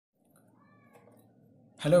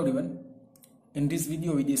Hello everyone. In this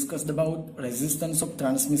video we discussed about resistance of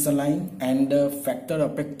transmission line and factor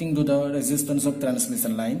affecting to the resistance of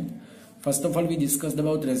transmission line. First of all, we discussed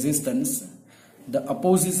about resistance. The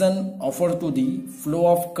opposition offered to the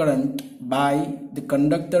flow of current by the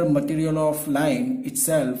conductor material of line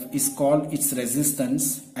itself is called its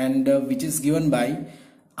resistance, and which is given by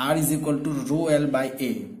R is equal to rho L by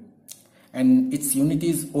A, and its unit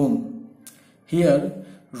is ohm. Here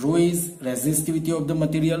rho is resistivity of the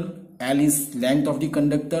material, L is length of the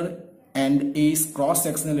conductor, and A is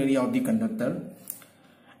cross-sectional area of the conductor.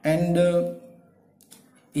 And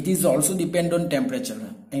it is also depend on temperature.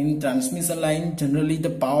 In transmission line, generally the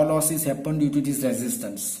power loss is happen due to this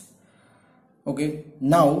resistance. Okay,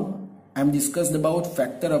 now I am discussed about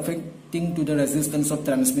factor affecting to the resistance of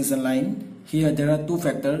transmission line. Here there are two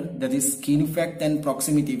factors, that is skin effect and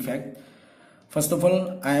proximity effect. First of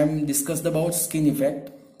all, I am discussed about skin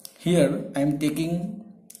effect. Here I am taking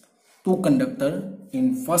two conductor.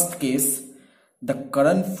 In first case, the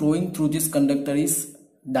current flowing through this conductor is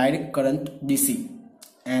direct current DC,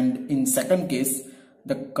 and in second case,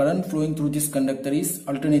 the current flowing through this conductor is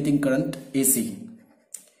alternating current AC.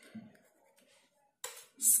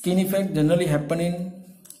 Skin effect generally happen in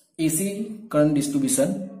AC current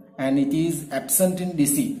distribution and it is absent in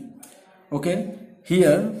DC. Okay,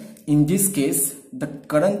 here in this case the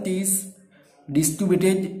current is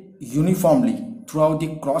distributed uniformly throughout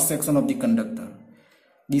the cross section of the conductor.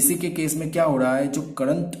 DC के case में क्या हो रहा है, जो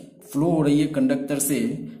current flow हो रही है कंडक्टर से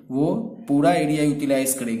वो पूरा एरिया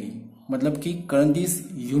यूटिलाइज करेगी, मतलब कि current is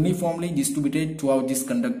uniformly distributed through out this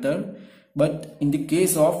conductor. But in the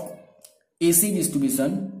case of AC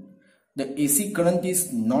distribution, the AC current is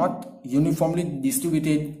not uniformly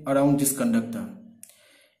distributed around this conductor.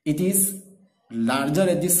 It is larger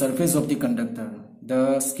at the surface of the conductor.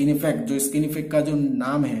 The skin effect, जो skin effect का जो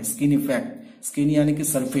नाम है skin effect, skin यानी कि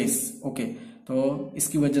surface. Okay, तो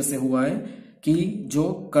इसकी वजह से हुआ है कि जो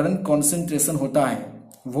करंट कॉन्सेंट्रेशन होता है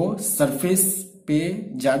वो सरफेस पे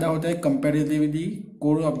ज्यादा होता है comparatively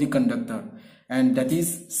core of the conductor, and that is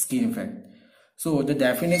skin effect. So the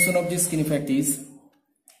definition of this skin effect is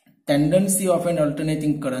tendency of an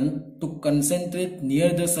alternating current to concentrate near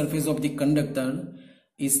the surface of the conductor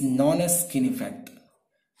is known as skin effect.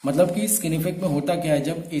 मतलब कि skin effect में होता क्या है,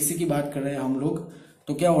 जब AC की बात कर रहे हैं हम लोग,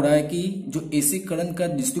 तो क्या हो रहा है कि जो AC करंट का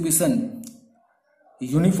डिस्ट्रीब्यूशन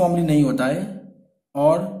यूनिफॉर्मली नहीं होता है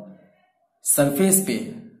और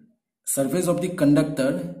surface of the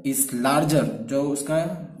conductor is larger, जो उसका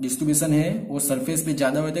डिस्ट्रीब्यूशन है वो सरफेस पे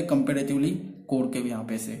ज्यादा होता है कंपेरेटिवली कोर के यहाँ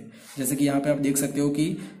पे से. जैसे कि यहाँ पे आप देख सकते हो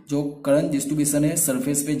कि जो करंट डिस्ट्रीब्यूशन है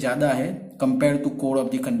सरफेस पे ज्यादा है compare to core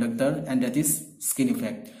of the conductor, and that is skin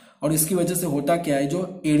effect. और इसकी वजह से होता क्या है,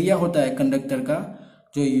 जो एरिया होता है कंडक्टर का,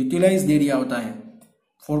 जो यूटिलाइज्ड एरिया होता है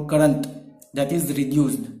for current, that is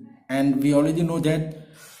reduced, and we already know that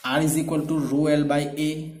R is equal to rho L by A,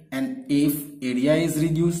 and if area is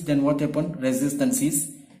reduced, then what happen? Resistance is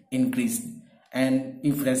increased, and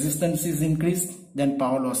if resistance is increased, then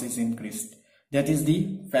power loss is increased. That is the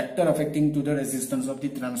factor affecting to the resistance of the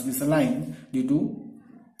transmission line due to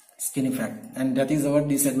skin effect, and that is our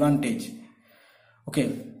disadvantage. Okay,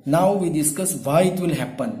 now we discuss why it will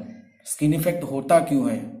happen. Skin effect होता क्यों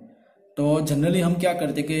है? तो generally हम क्या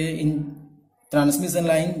करते कि इन transmission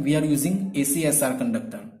line we are using ACSR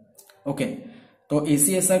conductor. Okay, तो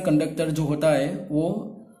ACSR conductor जो होता है वो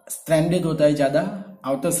स्ट्रैंडेड होता है ज्यादा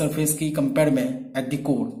आउटर सरफेस की कंपेयर में at the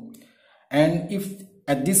core, and if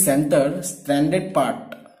at the centre stranded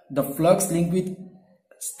part, the flux link with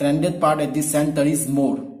stranded part at the centre is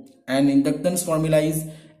more, and inductance formula is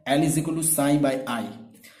L is equal to psi by I.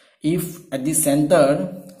 If at the center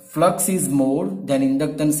flux is more, then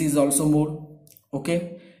inductance is also more. Okay,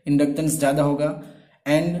 inductance ज्यादा होगा,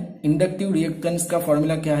 and inductive reactance का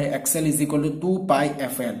formula क्या है, XL is equal to 2 pi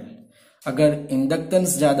FL. अगर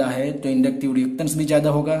inductance ज्यादा है तो inductive reactance भी ज्यादा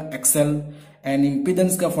होगा XL, एंड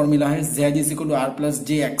इंपीडेंस का फॉर्मूला है Z is equal to R plus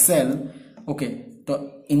J XL. Okay,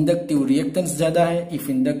 तो इंडक्टिव रिएक्टेंस ज्यादा है, if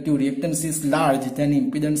inductive reactance is large then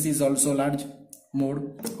impedance is also large more.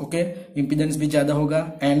 Okay, impedance भी ज्यादा होगा,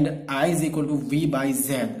 and I is equal to V by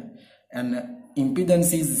Z, and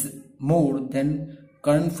impedance is more than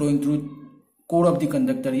current flowing through core of the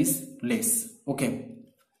conductor is less. Okay,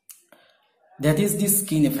 that is the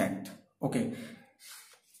skin effect. Okay,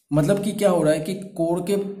 मतलब कि क्या हो रहा है कि कोर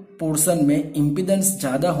के पोर्शन में impedance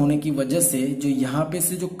ज्यादा होने की वजह से जो यहाँ पे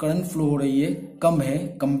से जो करंट फ्लो हो रही है कम है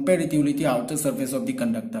comparatively to outer surface of the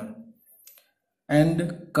conductor, and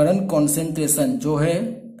current concentration जो है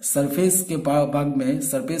सरफेस के भाग में,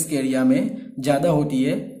 सरफेस के एरिया में ज्यादा होती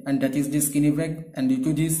है, and that is the skin effect, and due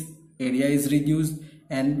to this area is reduced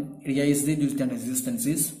and area is reduced and resistance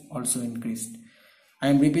is also increased. I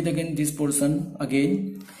am repeat again this portion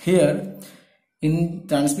again. Here in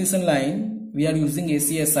transmission line we are using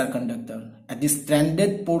ACSR conductor. At the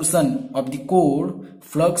stranded portion of the core,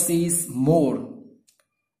 flux is more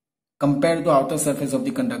compared to outer surface of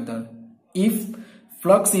the conductor. If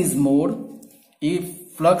flux is more,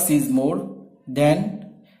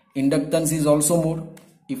 then inductance is also more.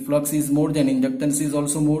 If flux is more, then inductance is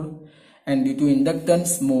also more. And due to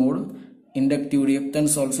inductance more, inductive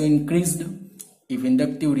reactance also increased. If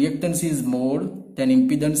inductive reactance is more, then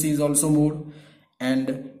impedance is also more.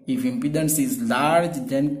 And if impedance is large,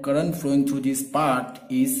 then current flowing through this part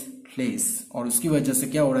is less. और उसकी वजह से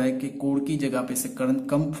क्या हो रहा है कि core की जगह पे से करंट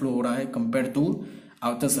कम फ्लो हो रहा है compare to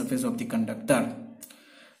outer surface of the conductor.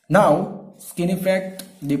 Now skin effect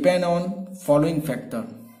depend on following factor.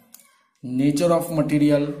 Nature of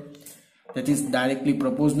material, that is directly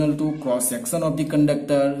proportional to cross section of the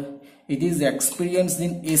conductor. It is experienced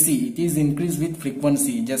in AC. It is increased with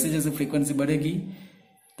frequency. जैसे जैसे frequency बढ़ेगी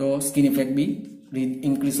तो skin effect भी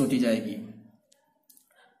increase होती जाएगी.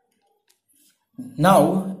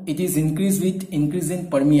 Now it is increased with increase in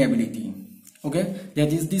permeability. Okay,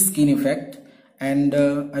 that is the skin effect, and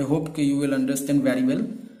I hope you will understand very well.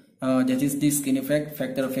 That is the skin effect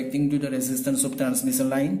factor affecting to the resistance of transmission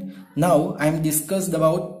line. Now I am discussed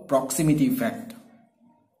about proximity effect.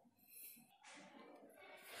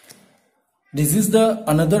 This is the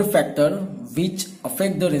another factor which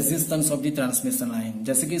affect the resistance of the transmission line.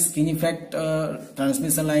 जैसे कि skin effect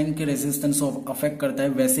transmission line के resistance of affect करता है,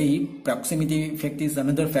 वैसे ही proximity effect is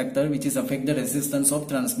another factor which is affect the resistance of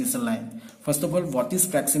transmission line. First of all, what is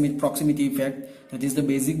proximity effect? That is the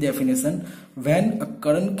basic definition. When a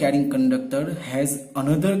current carrying conductor has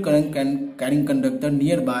another current carrying conductor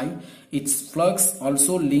nearby, its flux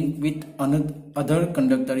also linked with another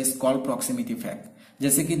conductor is called proximity effect.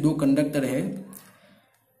 जैसे कि दो conductor है,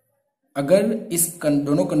 अगर इस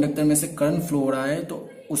दोनों conductor में से current flow हो रहा है तो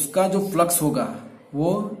उसका जो फ्लक्स होगा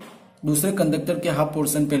वो दूसरे कंडक्टर के हाफ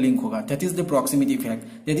पोर्शन पे लिंक होगा. That is the proximity effect.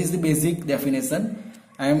 That is the basic definition.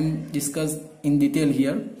 I am discuss in detail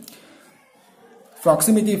here.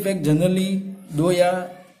 Proximity effect generally दो या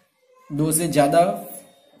दो से ज्यादा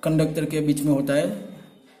कंडक्टर के बीच में होता है.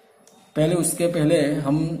 पहले उसके पहले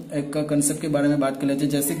हम एक कंसेप्ट के बारे में बात कर लेते हैं.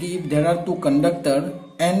 जैसे कि there are to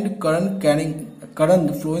conductor and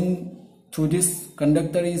current flowing through this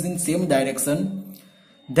conductor is in same direction,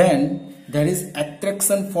 then there is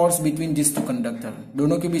attraction force between this to conductor.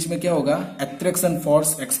 दोनों के बीच में क्या होगा? अट्रैक्शन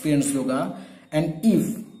फोर्स एक्सपीरियंस होगा. And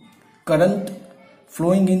if current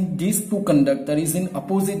flowing in these two conductor is in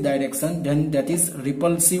opposite direction, then that is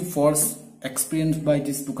repulsive force experienced by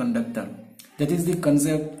these two conductor. That is the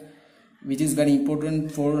concept which is very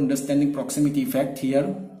important for understanding proximity effect here.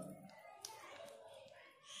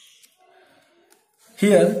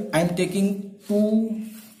 Here I am taking two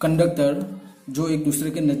conductor जो एक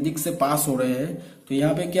दूसरे के नजदीक से पास हो रहे हैं. तो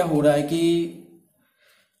यहाँ पे क्या हो रहा है कि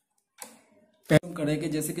करे कि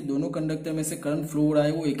जैसे कि दोनों कंडक्टर में से करंट फ्लो हो रहा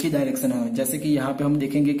है वो एक ही डायरेक्शन है. जैसे कि यहाँ पे हम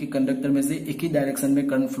देखेंगे कि कंडक्टर में से एक ही डायरेक्शन में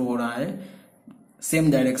करंट फ्लो हो रहा है,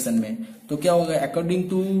 सेम डायरेक्शन में. तो क्या होगा? According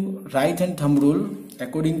to right hand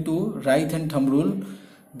thumb rule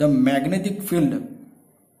the magnetic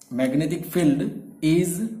field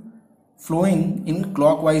is flowing in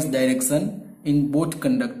clockwise direction in both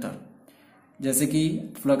conductor. जैसे कि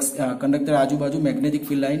फ्लक्स कंडक्टर आजू बाजू magnetic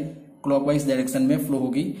field line clockwise direction में फ्लो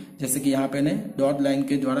होगी, जैसे कि यहाँ पे ने डॉट लाइन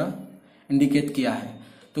के द्वारा इंडिकेट किया है.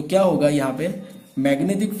 तो क्या होगा? यहाँ पे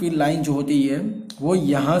मैग्नेटिक फील्ड लाइन जो होती है वो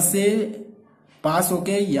यहाँ से पास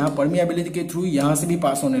होके यहाँ परमिएबिलिटी के थ्रू यहाँ से भी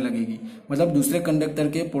पास होने लगेगी, मतलब दूसरे कंडक्टर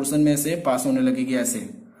के पोर्शन में से पास होने लगेगी ऐसे.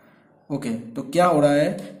 ओके, तो क्या हो रहा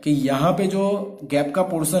है कि यहाँ पे जो गैप का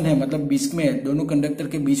पोर्शन है, मतलब बीच में दोनों कंडक्टर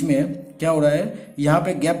के बीच में क्या हो रहा है, यहाँ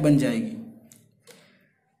पे गैप बन जाएगी.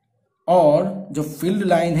 और जो फील्ड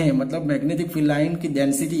लाइन है, मतलब मैग्नेटिक फील्ड लाइन की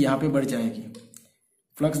डेंसिटी यहाँ पे बढ़ जाएगी.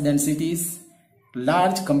 Flux density is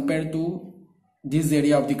large compare to this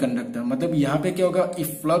area of the conductor. मतलब यहाँ पे क्या होगा? If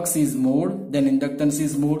flux is more than inductance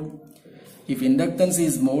is more, if inductance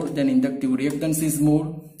is more than inductive reactance is more,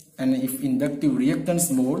 and if inductive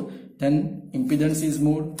reactance more then impedance is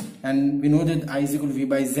more, and we know that I is equal to V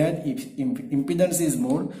by Z. If impedance is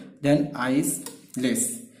more then I is less,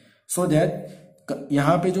 so that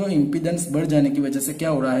यहाँ पे जो impedance बढ़ जाने की वजह से क्या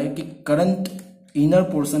हो रहा है कि करंट इनर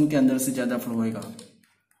पोर्शन के अंदर से ज्यादा फ्लो होगा,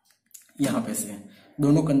 यहाँ पे से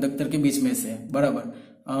दोनों कंडक्टर के बीच में से बराबर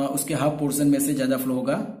उसके हाफ पोर्शन में से ज्यादा फ्लो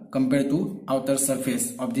होगा compare to outer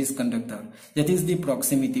surface of this conductor. That is the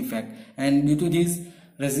proximity effect, and due to this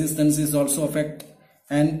resistance is also affect.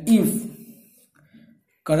 And if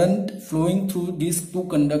current flowing through this to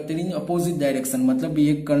conductor in opposite direction, मतलब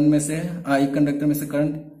एक conductor में से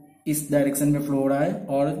current इस direction में flow हो रहा है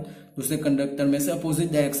और दूसरे कंडक्टर में से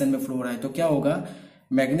अपोजिट डायरेक्शन में फ्लो हो रहा है। तो क्या होगा,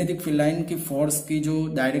 मैग्नेटिक फील्ड लाइन की फोर्स की जो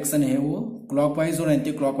डायरेक्शन है वो क्लॉकवाइज और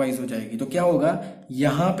एंटी क्लॉकवाइज हो जाएगी। तो क्या होगा,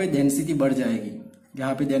 यहाँ पे डेंसिटी बढ़ जाएगी,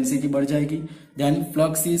 यहाँ पे डेंसिटी बढ़ जाएगी। Then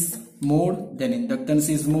flux is more, then inductance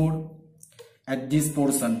is more at this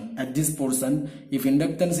portion if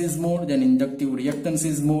inductance is more then inductive reactance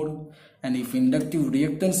is more, and if inductive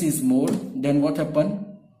reactance is more then what happen,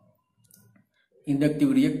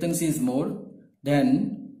 inductive reactance is more then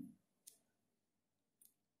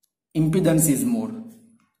impedance is more।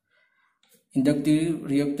 Inductive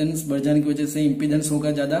reactance बढ़ जाने की वजह से impedance होगा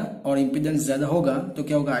ज्यादा, और impedance ज्यादा होगा तो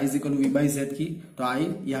क्या होगा, I = V/Z की, तो I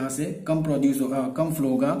यहाँ से कम प्रोड्यूस होगा, कम फ्लो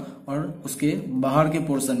होगा, और उसके बाहर के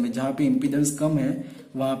पोर्शन में जहां पे इंपीडेंस कम है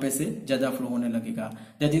वहां पे से ज्यादा फ्लो होने लगेगा।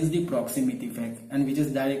 That is the proximity effect and which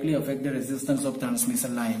is directly affect the resistance of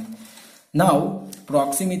transmission line. Now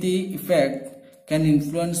proximity effect can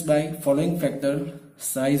influence by following factor,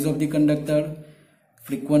 size of the conductor,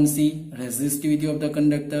 frequency, resistivity of the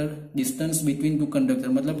conductor, distance between two conductor,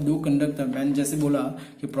 मतलब दो conductor, मैंने जैसे बोला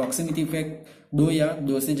कि proximity effect दो या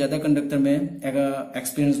दो से ज्यादा कंडक्टर में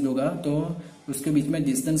एक्सपीरियंस होगा तो उसके बीच में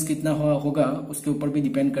डिस्टेंस कितना होगा उसके ऊपर भी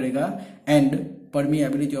डिपेंड करेगा, and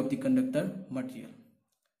permeability of the conductor material.